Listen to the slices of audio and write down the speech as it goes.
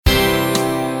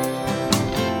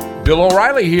Bill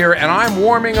O'Reilly here, and I'm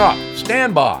warming up.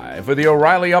 Stand by for the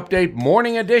O'Reilly Update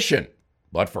Morning Edition.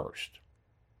 But first,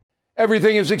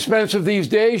 everything is expensive these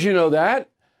days, you know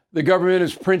that. The government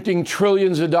is printing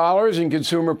trillions of dollars and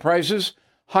consumer prices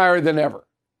higher than ever.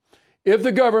 If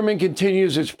the government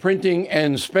continues its printing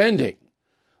and spending,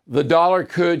 the dollar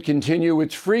could continue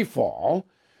its free fall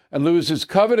and lose its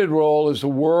coveted role as the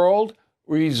world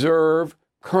reserve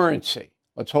currency.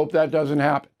 Let's hope that doesn't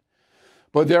happen.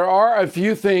 But there are a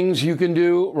few things you can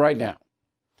do right now.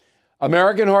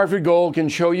 American Hartford Gold can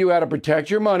show you how to protect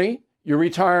your money, your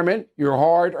retirement, your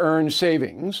hard-earned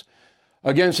savings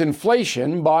against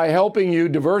inflation by helping you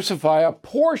diversify a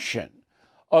portion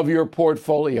of your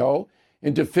portfolio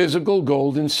into physical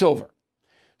gold and silver.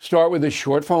 Start with a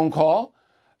short phone call,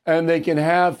 and they can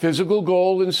have physical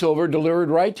gold and silver delivered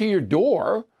right to your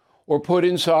door or put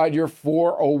inside your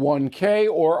 401k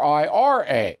or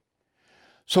IRA.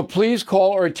 So please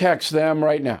call or text them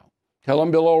right now. Tell them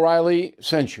Bill O'Reilly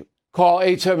sent you. Call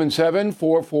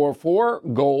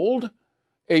 877-444-GOLD,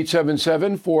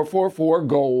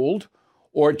 877-444-GOLD,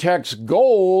 or text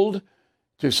GOLD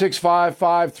to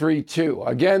 65532.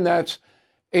 Again, that's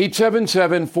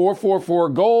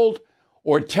 877-444-GOLD,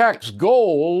 or text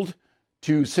GOLD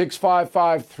to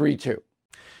 65532.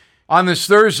 On this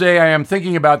Thursday, I am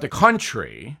thinking about the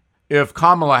country if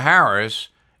Kamala Harris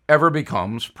ever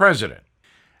becomes president.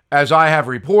 As I have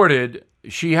reported,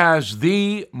 she has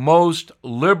the most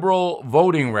liberal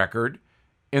voting record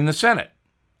in the Senate.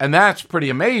 And that's pretty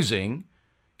amazing,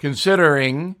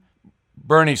 considering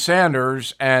Bernie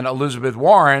Sanders and Elizabeth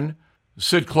Warren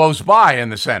sit close by in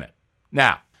the Senate.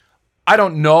 Now, I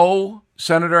don't know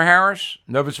Senator Harris,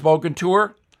 never spoken to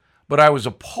her, but I was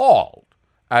appalled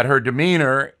at her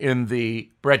demeanor in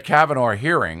the Brett Kavanaugh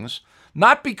hearings,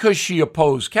 not because she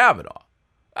opposed Kavanaugh.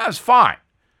 That's fine.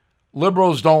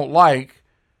 Liberals don't like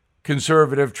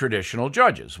conservative traditional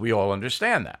judges. We all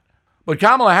understand that. But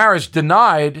Kamala Harris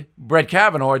denied Brett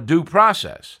Kavanaugh due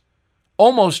process,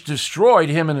 almost destroyed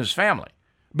him and his family,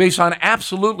 based on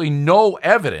absolutely no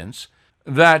evidence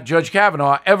that Judge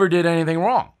Kavanaugh ever did anything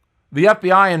wrong. The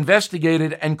FBI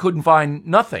investigated and couldn't find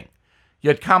nothing,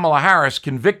 yet Kamala Harris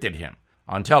convicted him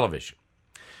on television.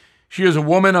 She is a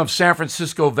woman of San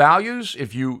Francisco values.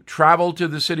 If you travel to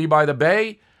the city by the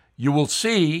bay, you will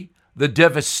see the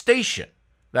devastation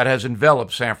that has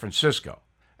enveloped San Francisco.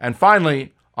 And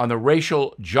finally, on the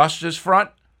racial justice front,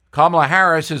 Kamala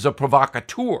Harris is a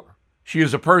provocateur. She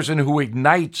is a person who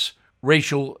ignites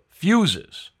racial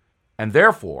fuses. And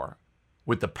therefore,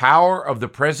 with the power of the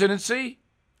presidency,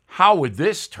 how would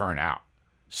this turn out?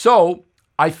 So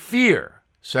I fear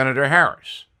Senator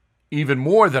Harris even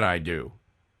more than I do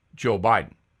Joe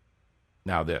Biden.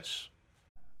 Now this.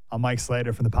 I'm Mike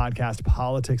Slater from the podcast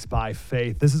Politics by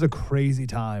Faith. This is a crazy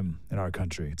time in our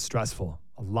country. It's stressful,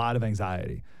 a lot of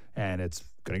anxiety, and it's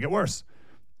going to get worse.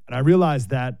 And I realized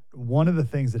that one of the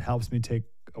things that helps me take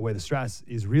away the stress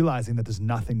is realizing that there's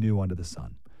nothing new under the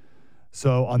sun.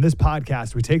 So on this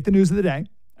podcast, we take the news of the day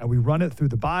and we run it through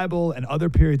the Bible and other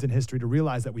periods in history to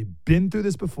realize that we've been through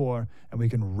this before and we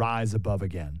can rise above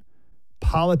again.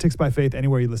 Politics by Faith,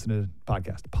 anywhere you listen to the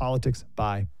podcast. Politics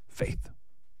by Faith.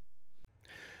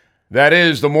 That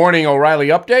is the Morning O'Reilly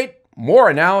Update. More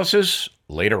analysis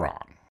later on.